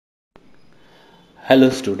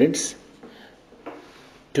Hello students,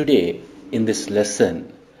 today in this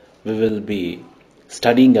lesson we will be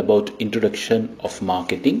studying about introduction of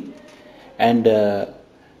marketing and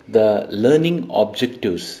the learning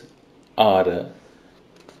objectives are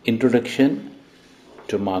introduction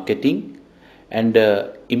to marketing and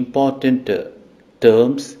important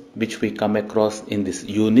terms which we come across in this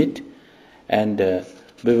unit and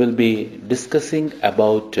we will be discussing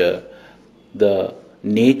about the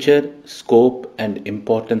nature, scope and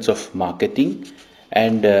importance of marketing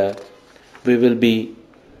and we will be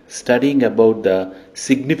studying about the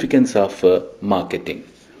significance of marketing.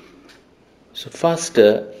 So first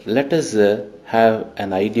let us have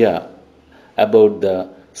an idea about the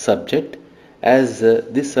subject as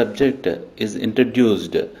this subject is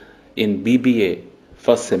introduced in BBA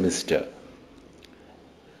first semester.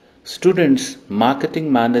 Students,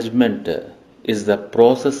 marketing management is the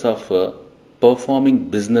process of performing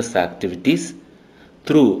business activities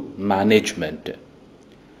through management.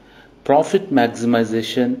 Profit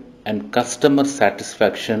maximization and customer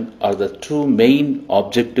satisfaction are the two main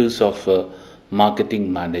objectives of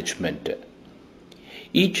marketing management.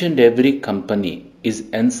 Each and every company is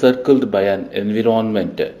encircled by an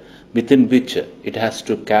environment within which it has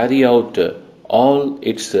to carry out all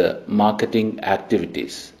its marketing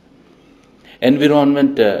activities.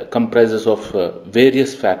 Environment comprises of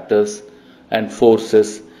various factors and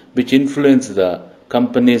forces which influence the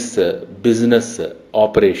company's business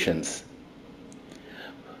operations.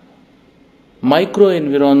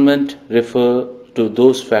 Microenvironment refer to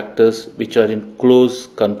those factors which are in close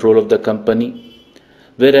control of the company,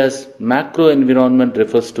 whereas macroenvironment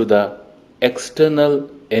refers to the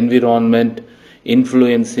external environment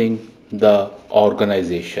influencing the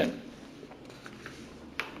organization.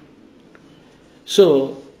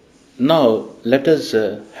 So now let us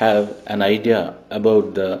have an idea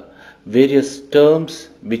about the various terms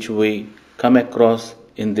which we come across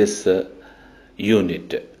in this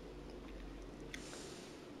unit.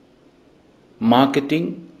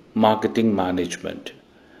 Marketing management.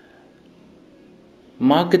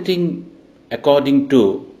 Marketing according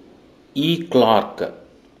to E. Clark.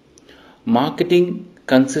 Marketing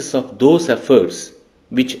consists of those efforts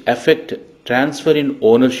which affect transfer in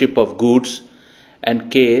ownership of goods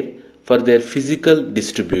and care for their physical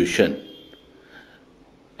distribution.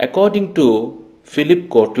 According to Philip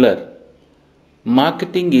Kotler,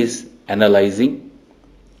 marketing is analyzing,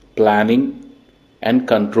 planning and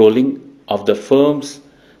controlling of the firm's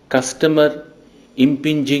customer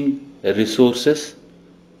impinging resources,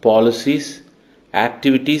 policies,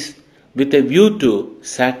 activities with a view to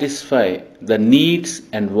satisfy the needs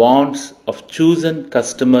and wants of chosen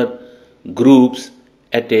customer groups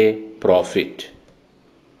at a profit.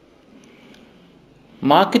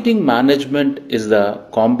 Marketing management is the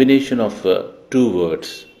combination of two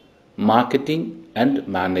words, marketing and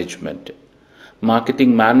management.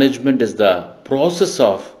 Marketing management is the process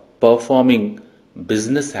of performing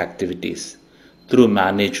business activities through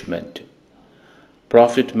management.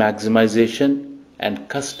 Profit maximization and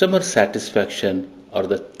customer satisfaction are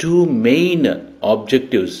the two main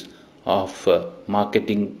objectives of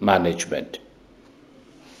marketing management.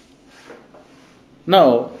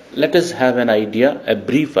 Now, let us have a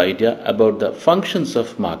brief idea about the functions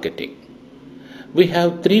of marketing. We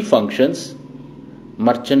have three functions: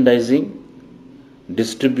 merchandising,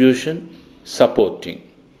 distribution, supporting.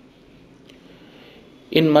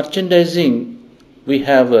 In merchandising, we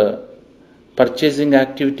have a purchasing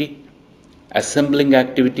activity, assembling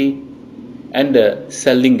activity, and a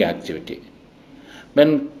selling activity.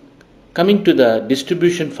 When coming to the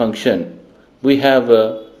distribution function, we have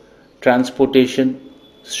transportation,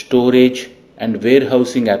 storage and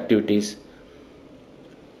warehousing activities.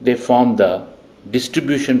 They form the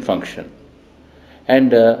distribution function.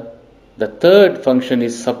 And the third function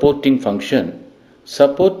is supporting function.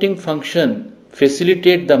 Supporting function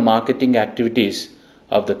facilitate the marketing activities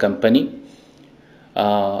of the company,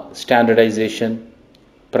 standardization,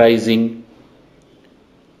 pricing,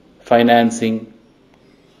 financing,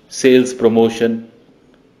 sales promotion,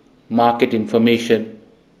 market information,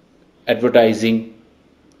 advertising,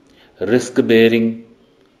 risk bearing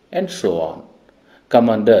and so on come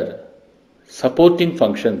under supporting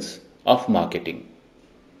functions of marketing.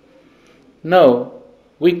 Now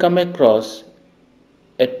we come across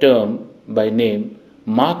a term by name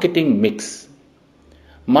marketing mix.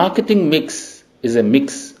 Marketing mix is a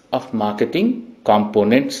mix of marketing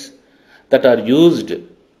components that are used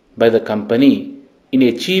by the company in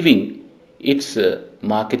achieving its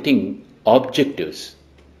marketing objectives.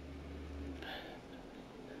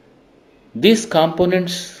 These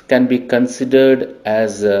components can be considered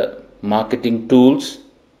as marketing tools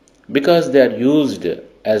because they are used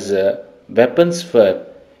as weapons for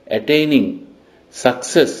attaining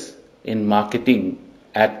success in marketing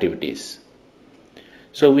activities.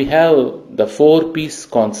 So we have the 4 P's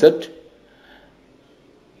concept,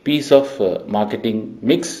 piece of marketing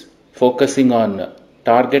mix, focusing on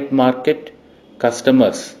target market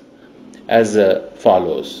customers as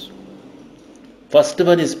follows. First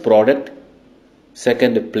one is product,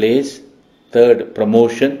 second place, third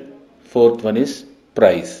promotion, fourth one is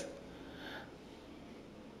price.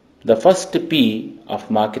 The first P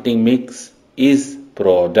of marketing mix is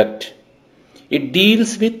product. It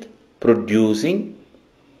deals with producing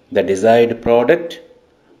the desired product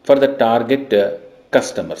for the target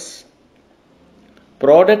customers.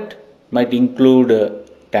 Product might include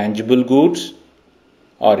tangible goods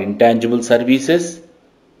or intangible services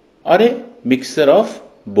or a mixture of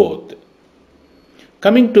both.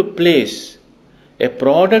 Coming to place, a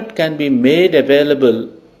product can be made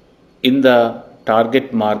available in the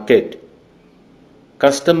target market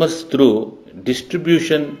customers through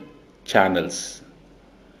distribution channels.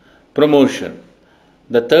 Promotion.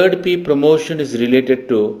 The third P, promotion, is related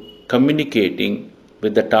to communicating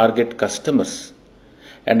with the target customers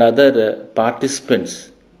and other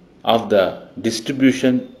participants of the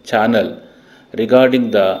distribution channel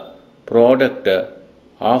regarding the product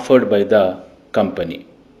offered by the company.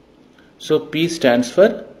 So P stands for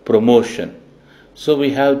promotion. So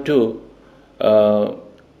we have to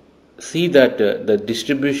see that the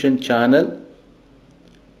distribution channel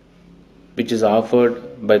which is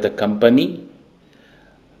offered by the company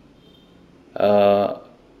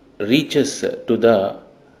reaches to the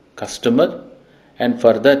customer, and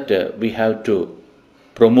for that we have to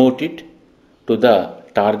promote it to the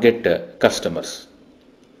target customers.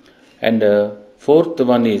 And fourth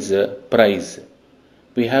one is price.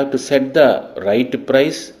 We have to set the right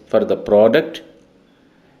price for the product,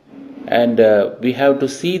 and we have to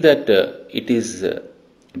see that it is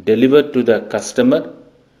delivered to the customer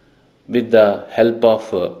with the help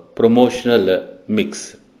of promotional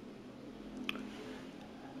mix.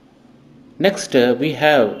 Next, we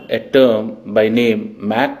have a term by name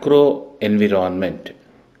macro environment.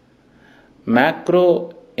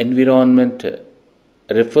 Macro environment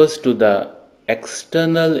refers to the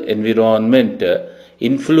external environment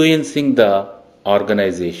influencing the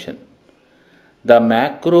organization. The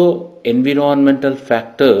macro environmental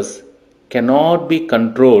factors cannot be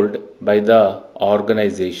controlled by the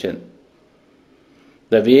organization.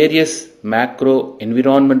 The various macro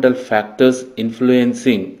environmental factors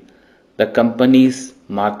influencing the company's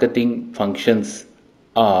marketing functions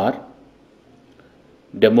are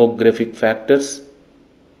demographic factors,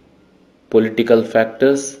 political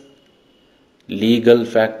factors, legal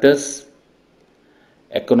factors,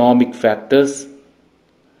 economic factors,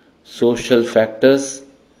 social factors,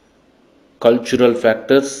 cultural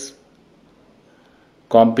factors,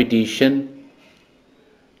 competition,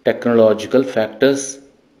 technological factors,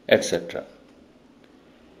 etc.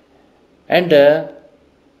 And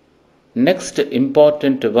next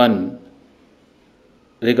important one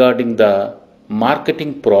regarding the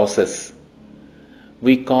marketing process,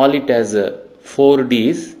 we call it as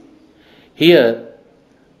 4Ds. Here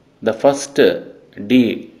the first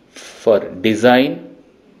D for design,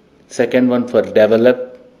 second one for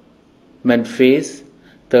development phase,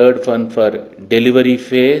 third one for delivery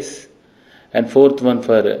phase, and fourth one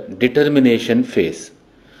for determination phase.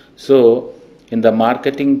 So in the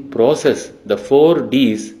marketing process, the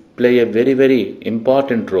 4Ds play a very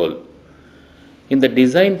important role. In the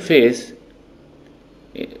design phase,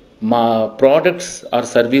 products or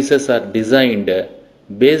services are designed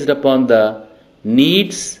based upon the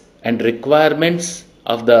needs and requirements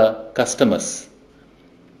of the customers,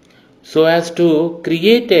 so as to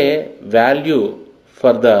create a value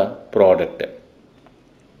for the product.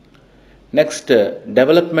 Next,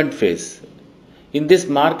 development phase. In this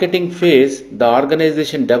marketing phase, the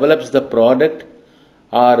organization develops the product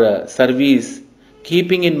or service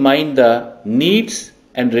keeping in mind the needs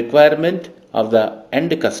and requirement of the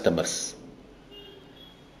end customers.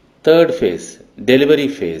 Third phase, delivery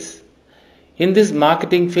phase. In this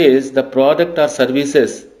marketing phase, the product or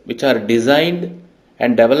services which are designed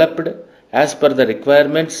and developed as per the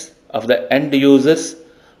requirements of the end users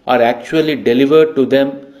are actually delivered to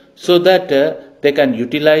them so that they can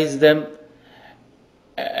utilize them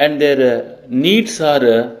and their needs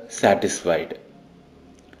are satisfied.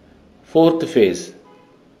 Fourth phase,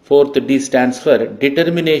 fourth D stands for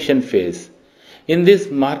determination phase. In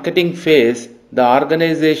this marketing phase, the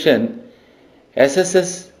organization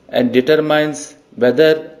assesses and determines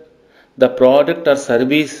whether the product or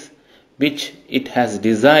service which it has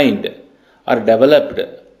designed or developed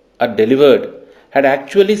or delivered had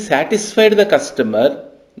actually satisfied the customer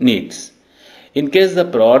needs. In case the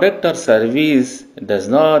product or service does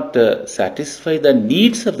not satisfy the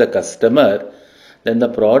needs of the customer, then the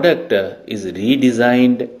product is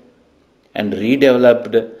redesigned and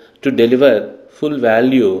redeveloped to deliver full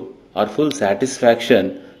value or full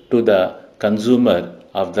satisfaction to the consumer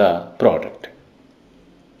of the product.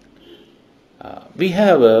 We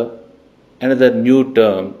have another new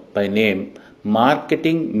term by name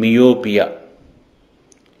marketing myopia.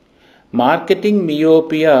 Marketing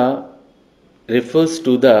myopia refers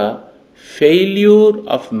to the failure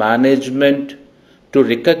of management to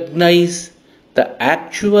recognize the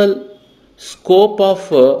actual scope of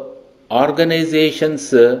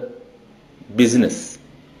organization's business.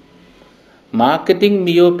 Marketing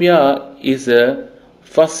myopia is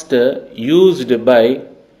first used by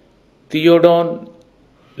Theodore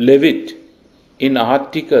Levitt in an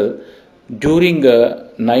article during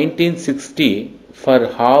 1960 for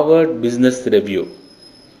Harvard Business Review.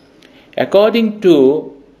 According to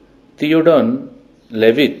Theodore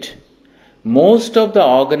Levitt, most of the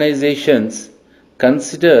organizations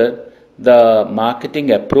consider the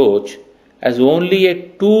marketing approach as only a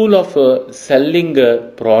tool of selling a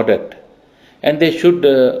product, and they should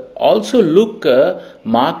also look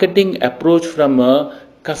marketing approach from a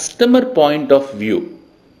customer point of view.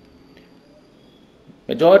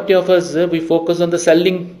 Majority of us we focus on the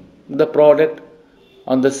selling the product,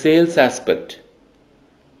 on the sales aspect.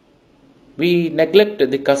 We neglect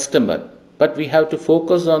the customer, but we have to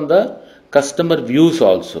focus on the customer views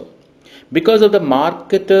also. Because of the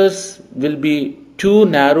marketers will be too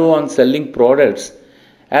narrow on selling products,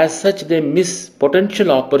 as such they miss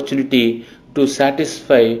potential opportunity to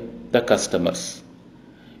satisfy the customers.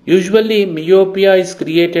 Usually myopia is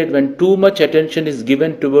created when too much attention is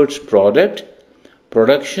given towards product,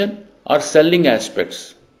 production or selling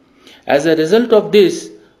aspects. As a result of this,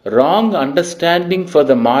 wrong understanding for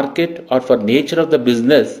the market or for nature of the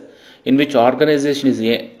business in which organization is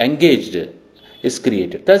engaged is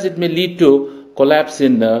created. Thus it may lead to collapse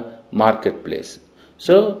in the marketplace.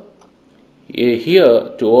 So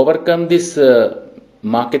here to overcome this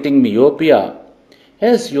marketing myopia,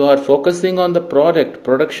 yes, you are focusing on the product,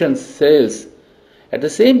 production, sales. At the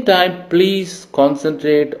same time, please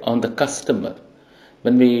concentrate on the customer.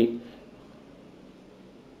 When we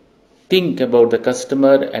think about the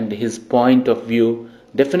customer and his point of view,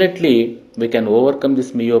 definitely we can overcome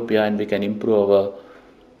this myopia and we can improve our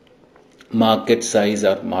market size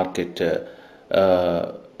or market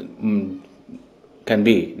can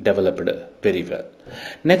be developed very well.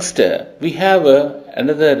 Next, we have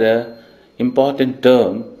another important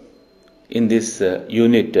term in this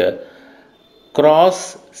unit,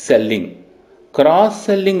 cross-selling.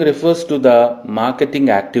 Cross-selling refers to the marketing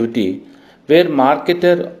activity where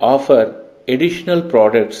marketer offer additional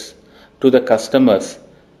products to the customers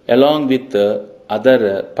along with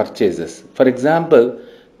other purchases. For example,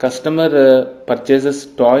 customer purchases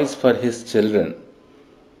toys for his children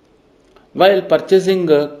while purchasing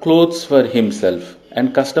clothes for himself,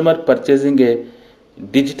 and customer purchasing a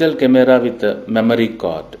digital camera with a memory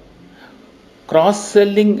card.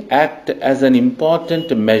 Cross-selling act as an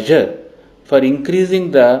important measure for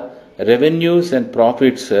increasing the revenues and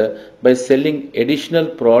profits by selling additional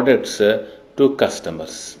products to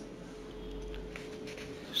customers.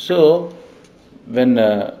 So when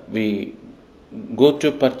we go to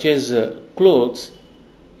purchase clothes,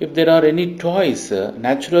 if there are any toys,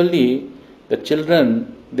 naturally the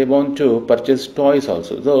children, they want to purchase toys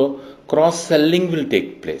also. So cross-selling will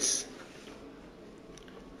take place.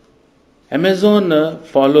 Amazon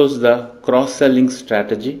follows the cross-selling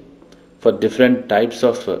strategy for different types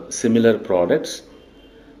of similar products.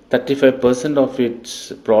 35% of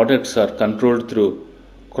its products are controlled through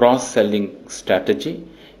cross-selling strategy.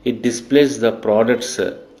 It displays the products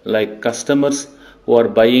like customers who are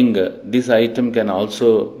buying this item can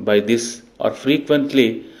also buy this or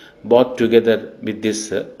frequently bought together with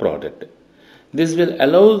this product. This will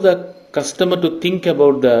allow the customer to think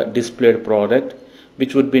about the displayed product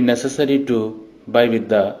which would be necessary to buy with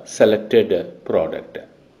the selected product.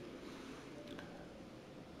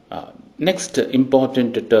 Next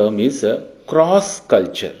important term is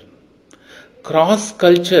cross-culture.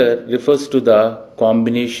 Cross-culture refers to the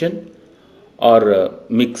combination or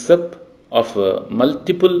mix-up of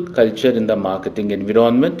multiple culture in the marketing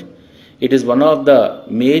environment. It is one of the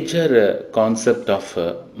major concepts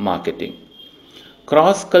of marketing.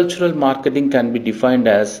 Cross-cultural marketing can be defined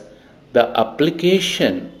as the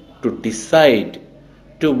application to decide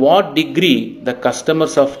to what degree the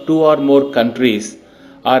customers of two or more countries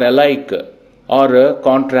are alike or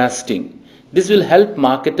contrasting. This will help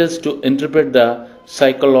marketers to interpret the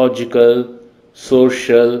psychological,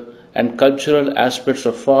 social, and cultural aspects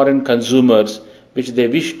of foreign consumers which they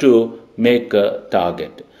wish to make a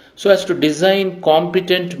target. So as to design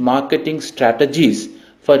competent marketing strategies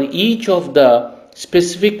for each of the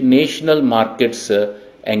specific national markets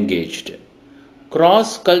engaged.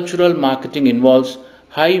 Cross-cultural marketing involves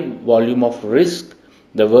high volume of risk.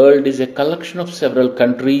 The world is a collection of several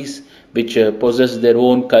countries which possess their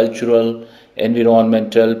own cultural,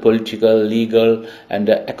 environmental, political, legal, and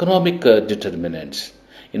economic determinants.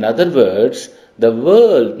 In other words, the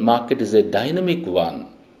world market is a dynamic one.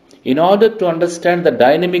 In order to understand the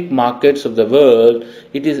dynamic markets of the world,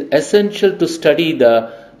 it is essential to study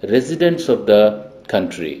the residents of the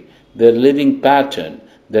country, their living pattern,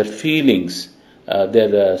 their feelings,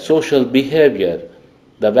 their social behavior,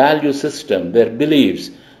 the value system, their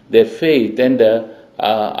beliefs, their faith, and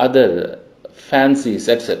other fancies,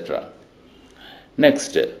 etc.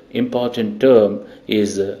 Next important term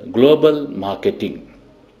is global marketing.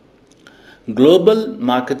 Global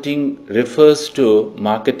marketing refers to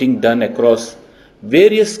marketing done across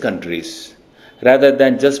various countries rather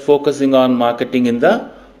than just focusing on marketing in the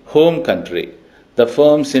home country. The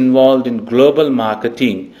firms involved in global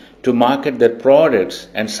marketing to market their products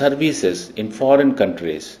and services in foreign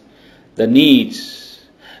countries. The needs,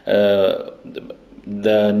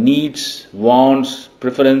 wants,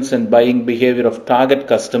 preference, and buying behavior of target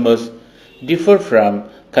customers differ from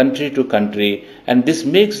country to country, and this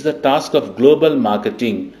makes the task of global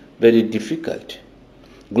marketing very difficult.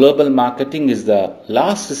 Global marketing is the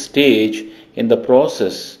last stage in the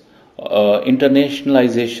process,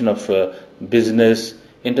 internationalization of business,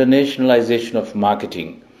 internationalization of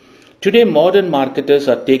marketing. Today, modern marketers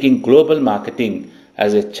are taking global marketing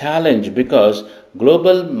as a challenge because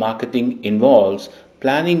global marketing involves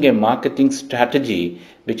planning a marketing strategy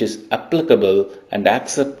which is applicable and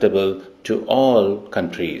acceptable to all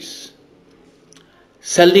countries.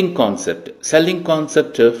 Selling concept. Selling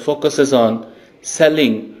concept focuses on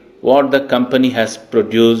selling what the company has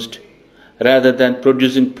produced rather than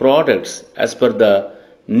producing products as per the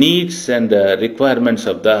needs and requirements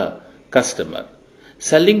of the customer.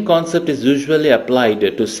 Selling concept is usually applied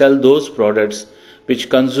to sell those products which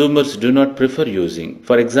consumers do not prefer using.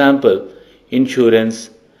 For example, insurance,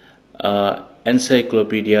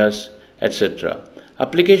 encyclopedias, etc.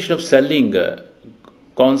 Application of selling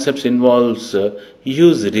concepts involves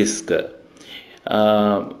use risk.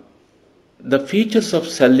 The features of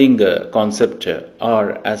selling concept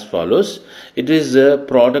are as follows. It is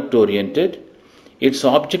product oriented. Its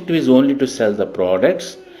objective is only to sell the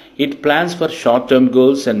products. It plans for short-term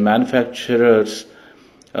goals and manufacturers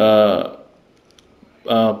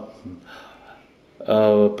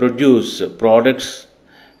produce products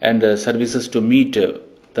and services to meet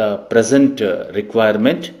the present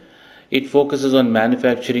requirement. It focuses on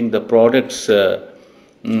manufacturing the products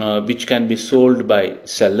which can be sold by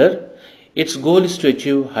seller. Its goal is to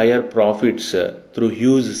achieve higher profits through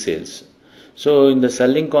huge sales. So in the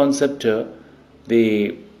selling concept,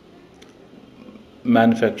 the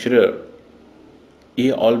manufacturer,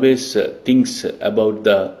 he always thinks about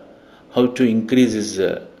how to increase his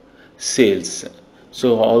sales.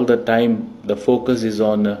 So all the time the focus is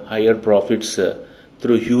on higher profits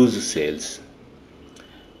through huge sales.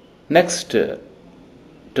 Next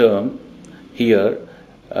term here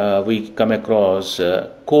we come across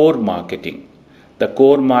core marketing. The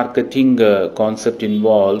core marketing concept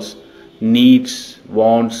involves needs,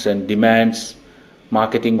 wants, and demands,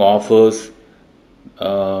 marketing offers,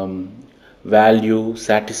 value,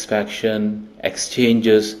 satisfaction,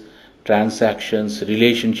 exchanges, transactions,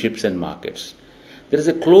 relationships, and markets. There is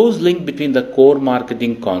a close link between the core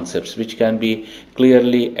marketing concepts, which can be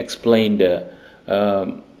clearly explained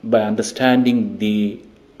by understanding the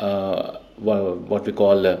what we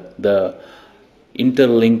call the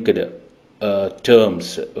interlinked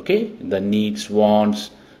terms. Okay, the needs, wants,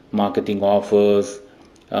 marketing offers,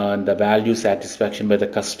 the value, satisfaction by the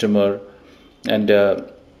customer, and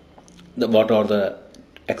what are the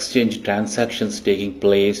exchange transactions taking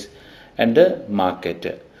place, and the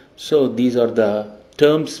market. So these are the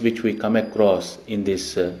terms which we come across in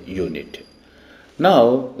this unit.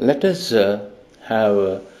 Now let us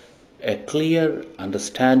have a clear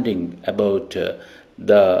understanding about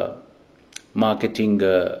the marketing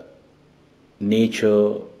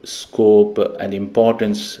nature, scope, and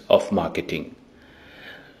importance of marketing.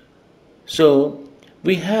 So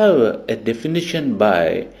we have a definition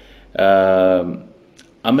by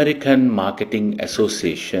American Marketing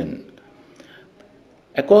Association.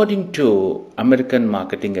 According to American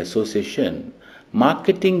Marketing Association,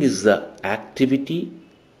 Marketing is the activity,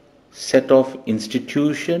 set of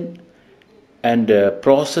institution and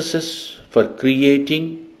processes for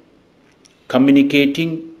creating,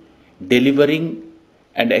 communicating, delivering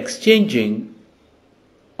and exchanging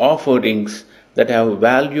offerings that have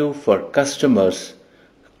value for customers,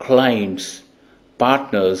 clients,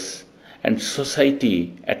 partners and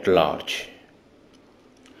society at large.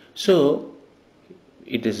 So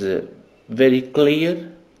it is a very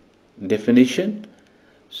clear definition.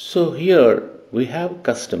 So here we have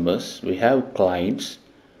customers, we have clients,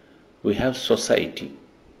 we have society.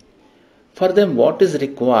 For them, what is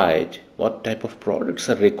required? What type of products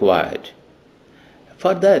are required?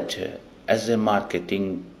 For that, as a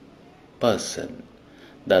marketing person,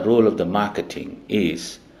 the role of the marketing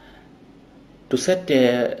is to set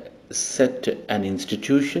an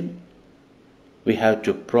institution. We have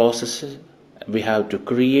to process it, we have to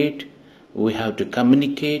create, we have to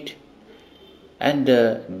communicate and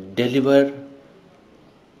deliver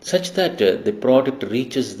such that the product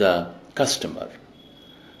reaches the customer.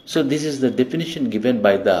 So this is the definition given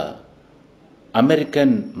by the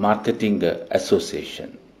American Marketing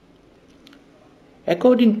Association.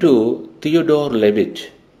 According to Theodore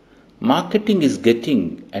Levitt, marketing is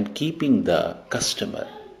getting and keeping the customer.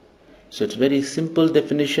 So it's very simple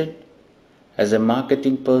definition. As a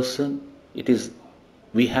marketing person,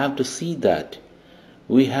 we have to see that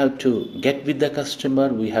we have to get with the customer,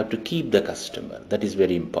 we have to keep the customer. That is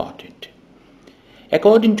very important.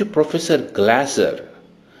 According to Professor Glasser,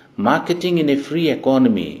 marketing in a free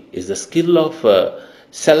economy is the skill of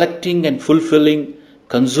selecting and fulfilling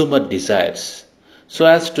consumer desires so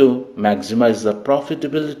as to maximize the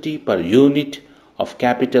profitability per unit of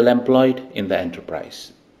capital employed in the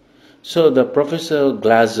enterprise. So the Professor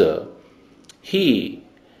Glasser, he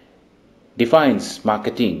defines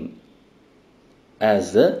marketing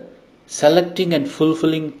as the selecting and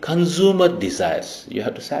fulfilling consumer desires. You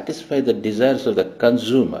have to satisfy the desires of the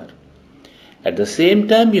consumer. At the same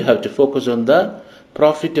time, you have to focus on the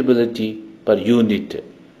profitability per unit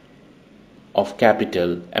of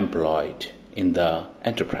capital employed in the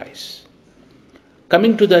enterprise.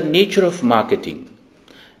 Coming to the nature of marketing,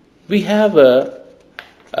 we have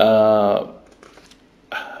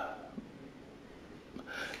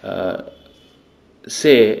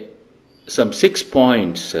say some 6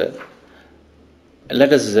 points.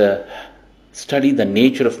 Let us study the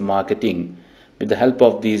nature of marketing with the help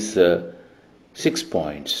of these 6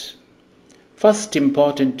 points. First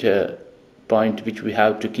important point which we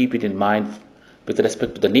have to keep it in mind with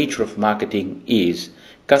respect to the nature of marketing is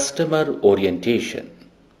customer orientation.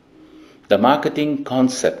 The marketing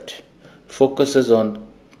concept focuses on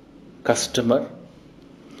customer,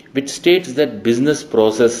 which states that business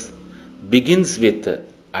process begins with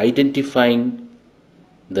identifying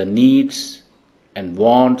the needs and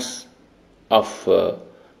wants of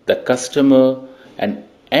the customer and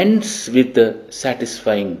ends with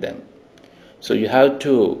satisfying them. So you have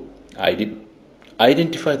to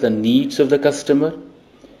identify the needs of the customer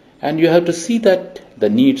and you have to see that the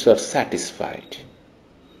needs are satisfied.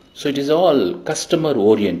 So it is all customer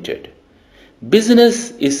oriented.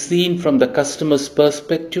 Business is seen from the customer's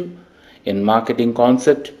perspective. In marketing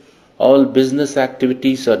concept, all business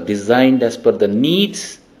activities are designed as per the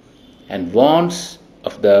needs and wants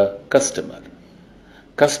of the customer.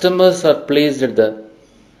 Customers are placed at the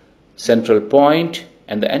central point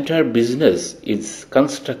and the entire business is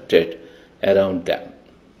constructed around them.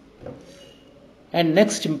 And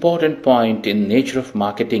next important point in nature of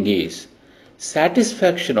marketing is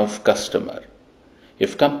satisfaction of customer.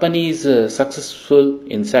 If company is successful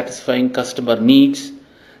in satisfying customer needs,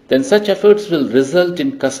 then such efforts will result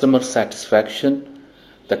in customer satisfaction.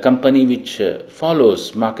 The company which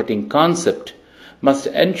follows marketing concept must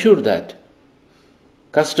ensure that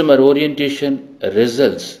customer orientation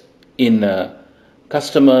results in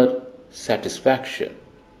customer satisfaction.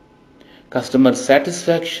 Customer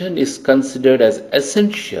satisfaction is considered as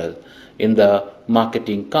essential in the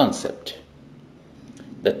marketing concept.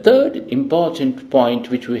 The third important point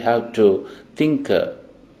which we have to think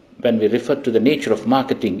when we refer to the nature of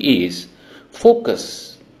marketing is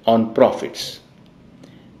focus on profits.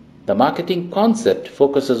 The marketing concept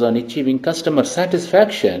focuses on achieving customer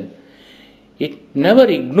satisfaction. It never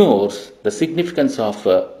ignores the significance of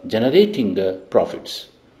generating profits.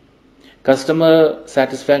 Customer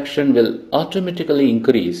satisfaction will automatically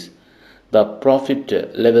increase the profit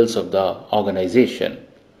levels of the organization.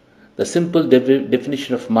 The simple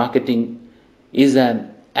definition of marketing is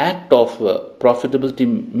an act of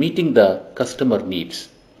profitability meeting the customer needs.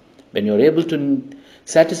 When you are able to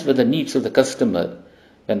satisfy the needs of the customer,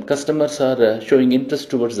 When customers are showing interest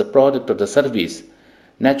towards the product or the service,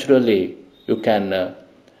 naturally you can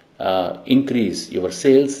increase your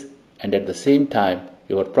sales, and at the same time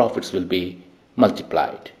your profits will be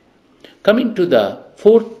multiplied. Coming to the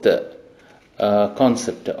fourth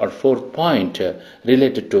concept or fourth point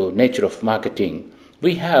related to nature of marketing,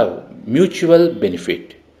 we have mutual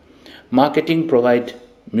benefit. Marketing provides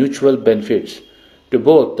mutual benefits to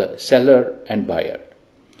both the seller and buyer.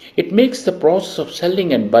 It makes the process of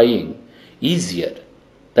selling and buying easier.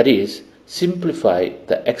 That is, simplify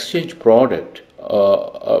the exchange product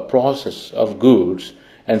process of goods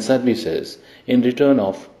and services in return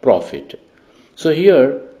of profit. So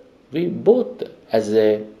here we both, as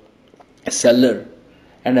a seller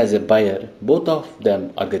and as a buyer, both of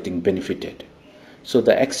them are getting benefited. So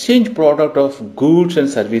the exchange product of goods and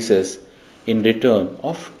services in return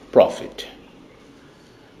of profit.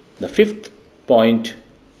 The fifth point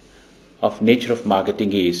of nature of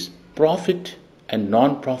marketing is profit and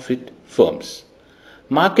non-profit firms.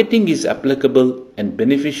 Marketing is applicable and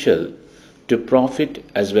beneficial to profit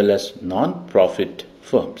as well as non-profit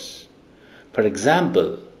firms. For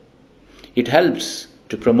example, it helps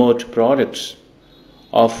to promote products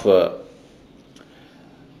of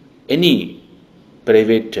any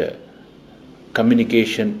private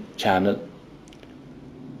communication channel.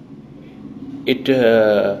 It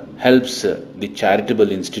helps the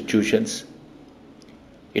charitable institutions.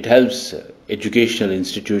 It helps educational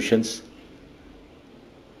institutions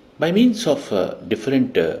by means of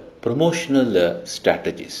different promotional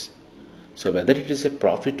strategies. So whether it is a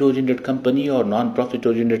profit-oriented company or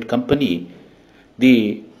non-profit-oriented company,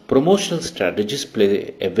 the promotional strategies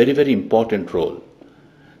play a very, very important role.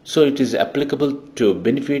 So it is applicable to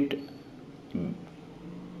benefit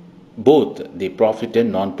both the profit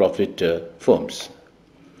and non-profit firms.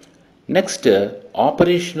 Next,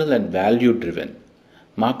 operational and value driven.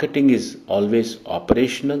 Marketing is always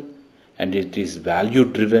operational and it is value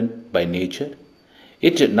driven by nature.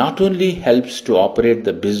 It not only helps to operate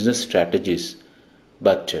the business strategies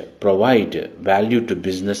but provide value to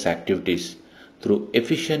business activities through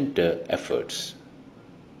efficient efforts.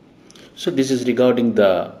 So this is regarding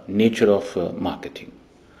the nature of marketing.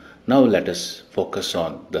 Now let us focus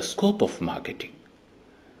on the scope of marketing.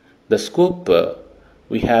 The scope,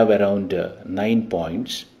 we have around 9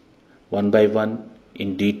 points. One by one,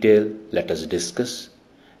 in detail, let us discuss,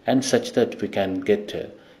 and such that we can get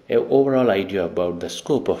an overall idea about the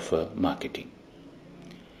scope of marketing.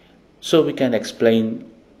 So we can explain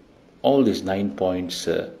all these 9 points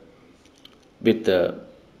with a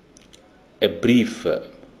brief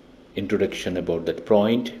introduction about that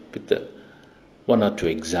point with one or two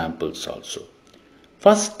examples also.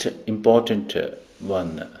 First important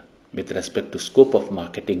one with respect to scope of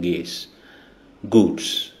marketing is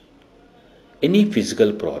goods. Any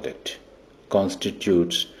physical product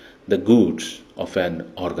constitutes the goods of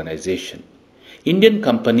an organization. Indian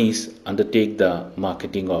companies undertake the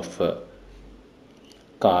marketing of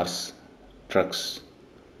cars, trucks,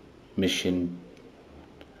 machine,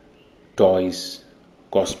 toys,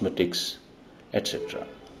 cosmetics, etc.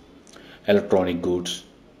 Electronic goods.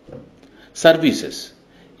 Services.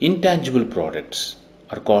 Intangible products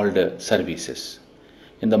are called services.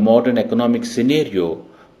 In the modern economic scenario,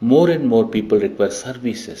 more and more people require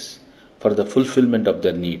services for the fulfillment of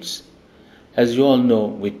their needs. As you all know,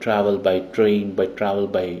 we travel by train, we travel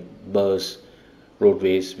by bus,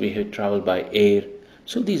 roadways, we travel by air.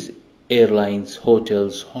 So these airlines,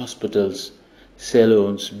 hotels, hospitals,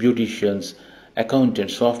 salons, beauticians,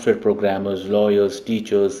 accountants, software programmers, lawyers,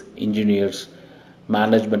 teachers, engineers,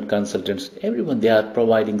 management consultants, everyone, they are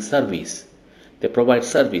providing service. They provide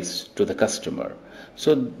service to the customer.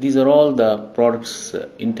 So these are all the products,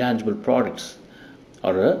 intangible products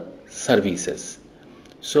or services.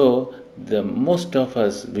 So the most of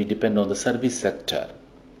us, we depend on the service sector.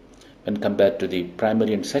 When compared to the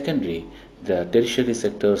primary and secondary, the tertiary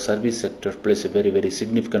sector, service sector plays a very, very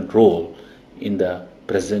significant role in the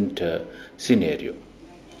present scenario.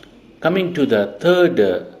 Coming to the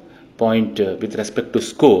third point with respect to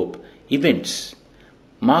scope, events.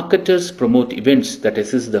 Marketers promote events that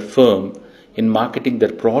assist the firm in marketing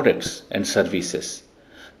their products and services.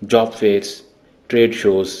 Job fairs, trade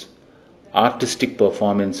shows, artistic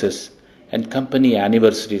performances, and company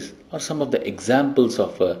anniversaries are some of the examples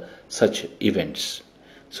of such events.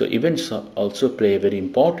 So events also play a very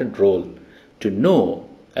important role to know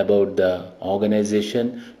about the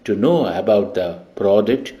organization, to know about the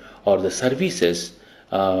product or the services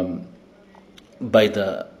by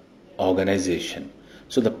the organization.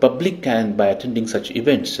 So the public can, by attending such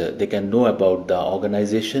events, they can know about the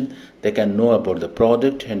organization, they can know about the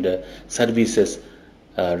product and services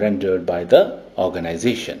rendered by the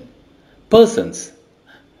organization. Persons.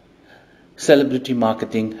 Celebrity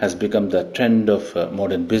marketing has become the trend of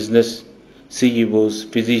modern business. CEOs,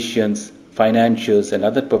 physicians, financiers, and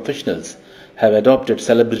other professionals have adopted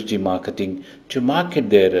celebrity marketing to market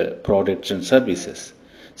their products and services.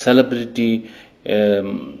 Celebrity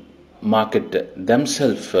market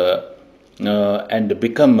themselves and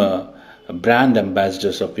become brand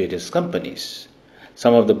ambassadors of various companies.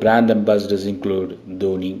 Some of the brand ambassadors include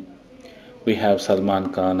Dhoni. We have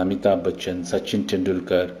Salman Khan, Amitabh Bachchan, Sachin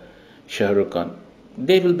Tendulkar, Shah Rukh Khan.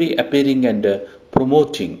 They will be appearing and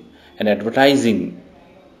promoting and advertising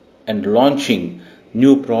and launching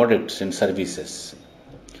new products and services.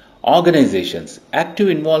 Organizations. Active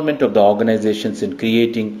involvement of the organizations in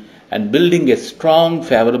creating and building a strong,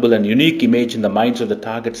 favorable and unique image in the minds of the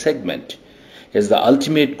target segment is the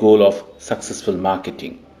ultimate goal of successful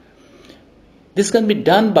marketing. This can be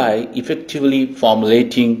done by effectively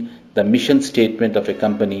formulating the mission statement of a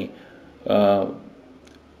company. For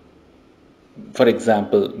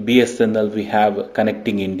example, BSNL, we have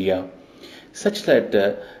Connecting India, such that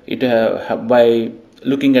by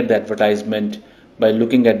looking at the advertisement, by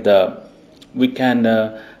looking at we can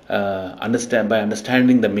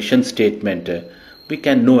understanding the mission statement, we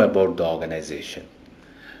can know about the organization.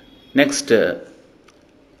 Next,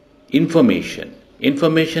 information.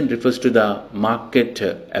 Information refers to the market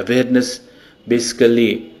awareness,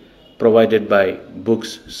 basically provided by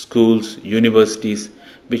books, schools, universities,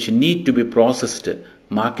 which need to be processed,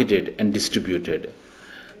 marketed and distributed.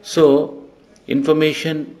 So,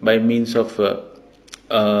 information by means of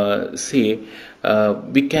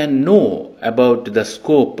we can know about the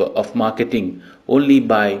scope of marketing only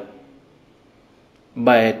by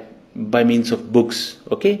means of books.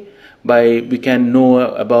 Okay, we can know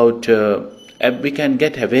about we can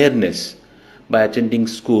get awareness by attending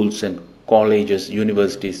schools and colleges,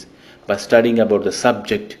 universities, by studying about the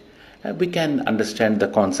subject. We can understand the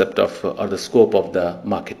concept of or the scope of the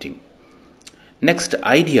marketing. Next,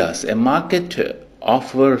 ideas. A market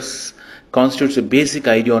offers constitutes a basic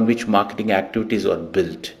idea on which marketing activities are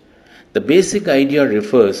built. The basic idea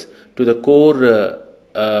refers to the core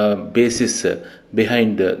basis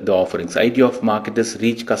behind the offerings. Idea of marketers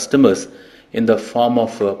reach customers in the form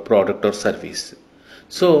of a product or service.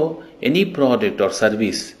 So, any product or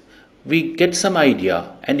service, we get some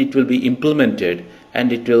idea and it will be implemented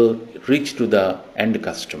and it will reach to the end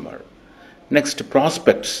customer. Next,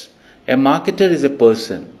 prospects. A marketer is a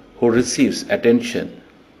person who receives attention,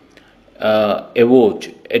 a vote,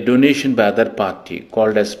 a donation by other party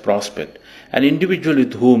called as prospect. An individual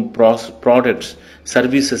with whom products,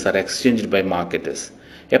 services are exchanged by marketers.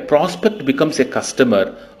 A prospect becomes a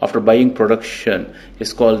customer after buying production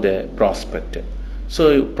is called a prospect.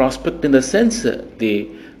 So, prospect in the sense the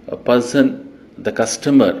person, the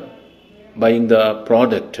customer buying the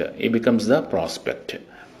product, it becomes the prospect.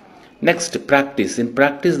 Next, practice. In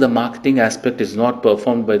practice, the marketing aspect is not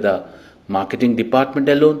performed by the marketing department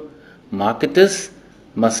alone. Marketers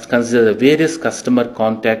must consider the various customer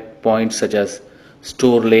contact points such as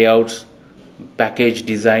store layouts, package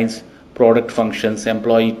designs, product functions,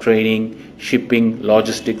 employee training, shipping,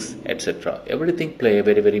 logistics, etc. Everything play a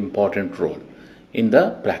very, very important role in the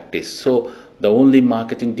practice. So, the only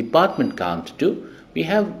marketing department can't do. We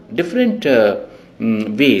have different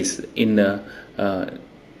ways in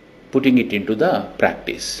putting it into the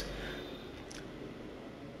practice.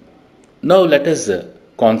 Now, let us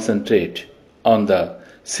concentrate on the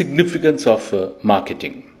significance of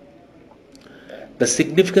marketing. The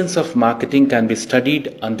significance of marketing can be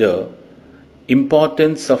studied under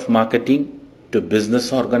importance of marketing to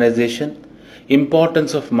business organization,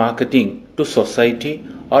 importance of marketing to society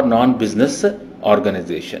or non-business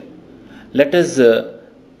organization. Let us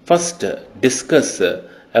first discuss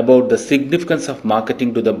about the significance of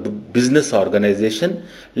marketing to the business organization.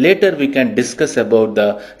 Later we can discuss about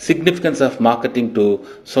the significance of marketing to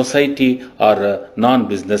society or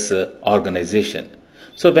non-business organization.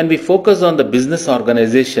 So when we focus on the business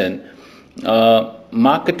organization,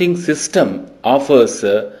 marketing system offers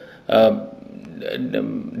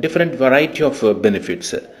different variety of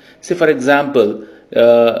benefits. Say for example,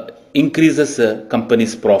 increases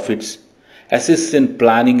company's profits, assists in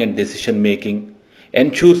planning and decision making,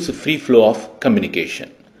 ensures free flow of communication.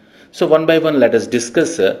 So one by one, let us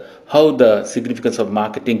discuss how the significance of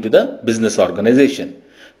marketing to the business organization.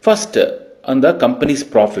 First, on the company's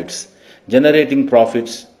profits. Generating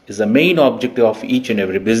profits is the main objective of each and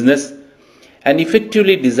every business. An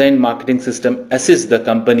effectively designed marketing system assists the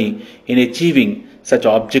company in achieving such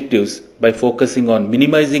objectives by focusing on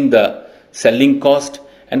minimizing the selling cost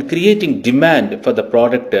and creating demand for the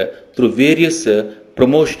product through various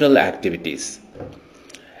promotional activities.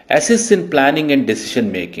 Assists in planning and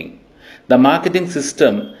decision making. The marketing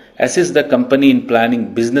system assists the company in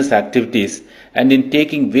planning business activities and in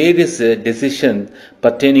taking various decisions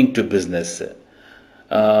pertaining to business.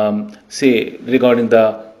 Say regarding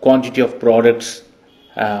the quantity of products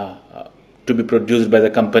to be produced by the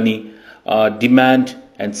company, demand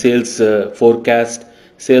and sales forecast.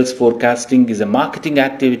 Sales forecasting is a marketing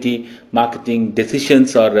activity. Marketing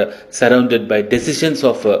decisions are surrounded by decisions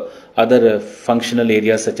of other functional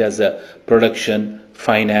areas such as production,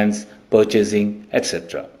 finance, purchasing,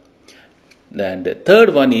 etc. And the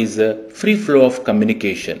third one is free flow of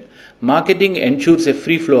communication. Marketing ensures a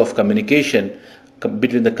free flow of communication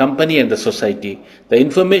between the company and the society. The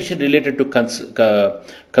information related to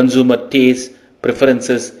consumer tastes,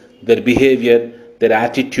 preferences, their behavior, their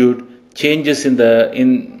attitude, changes in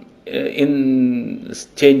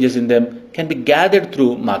changes in them can be gathered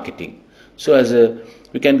through marketing. So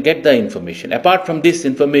we can get the information. Apart from this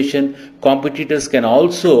information, competitors can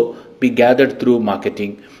also be gathered through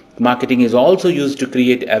marketing. Marketing is also used to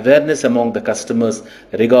create awareness among the customers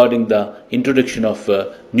regarding the introduction of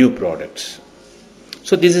new products.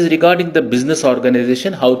 So this is regarding the business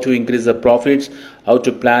organization, how to increase the profits, how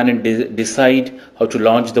to plan and decide, how to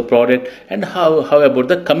launch the product, and how about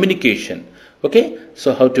the communication. Okay,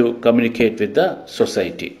 so how to communicate with the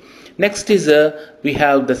society. Next is we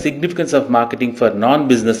have the significance of marketing for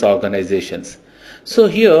non-business organizations. So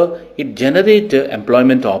here it generates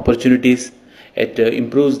employment opportunities, it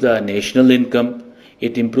improves the national income,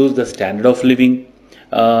 it improves the standard of living,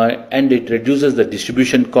 and it reduces the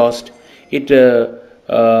distribution cost. It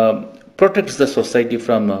protects the society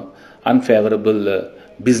from unfavorable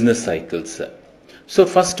business cycles. So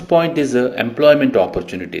first point is employment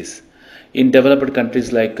opportunities. In developed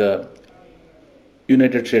countries like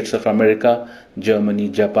United States of America, Germany,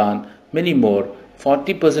 Japan, many more,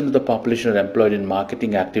 40% of the population are employed in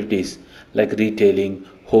marketing activities like retailing,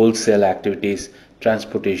 wholesale activities,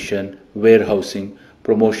 transportation, warehousing,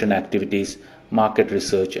 promotion activities, market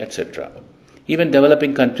research, etc. Even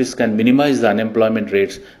developing countries can minimize the unemployment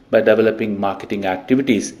rates by developing marketing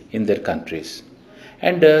activities in their countries.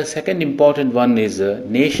 And second important one is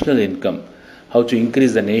national income, how to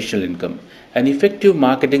increase the national income. An effective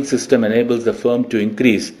marketing system enables the firm to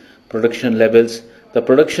increase production levels. The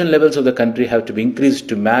production levels of the country have to be increased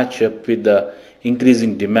to match up with the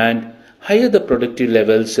increasing demand. Higher the productive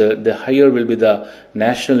levels, the higher will be the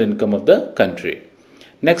national income of the country.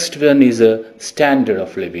 Next one is standard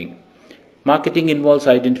of living. Marketing involves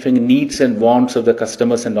identifying needs and wants of the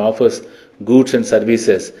customers and offers goods and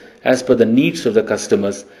services as per the needs of the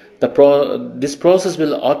customers. This process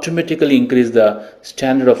will automatically increase the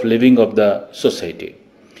standard of living of the society.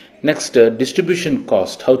 Next, distribution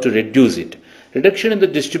cost, how to reduce it. Reduction in the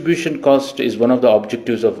distribution cost is one of the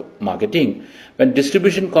objectives of marketing. When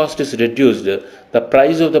distribution cost is reduced, the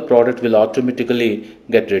price of the product will automatically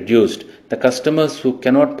get reduced. The customers who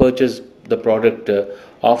cannot purchase the product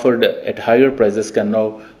offered at higher prices can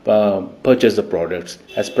now purchase the products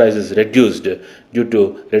as price is reduced due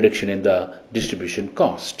to reduction in the distribution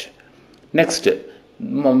cost. Next,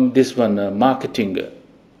 this one, marketing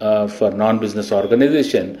for non-business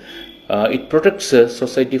organization. It protects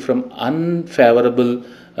society from unfavorable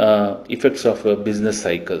effects of a business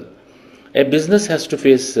cycle. A business has to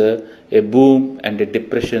face a boom and a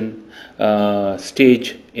depression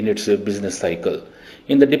stage in its business cycle.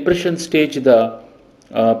 In the depression stage, the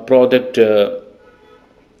product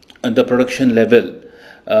and the production level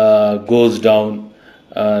goes down,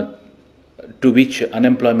 to which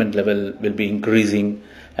unemployment level will be increasing.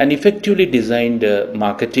 An effectively designed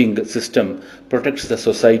marketing system protects the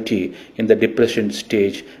society in the depression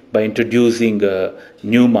stage by introducing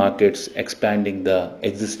new markets, expanding the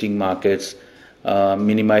existing markets,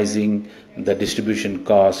 minimizing the distribution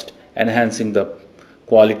cost, enhancing the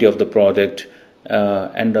quality of the product,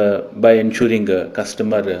 and by ensuring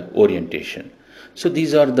customer orientation. So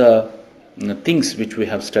these are the things which we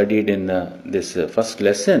have studied in this first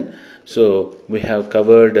lesson. So we have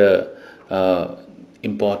covered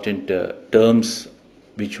important terms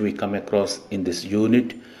which we come across in this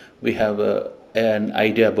unit. We have an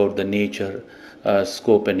idea about the nature,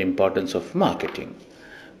 scope and importance of marketing.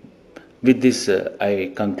 With this,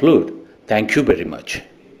 I conclude. Thank you very much.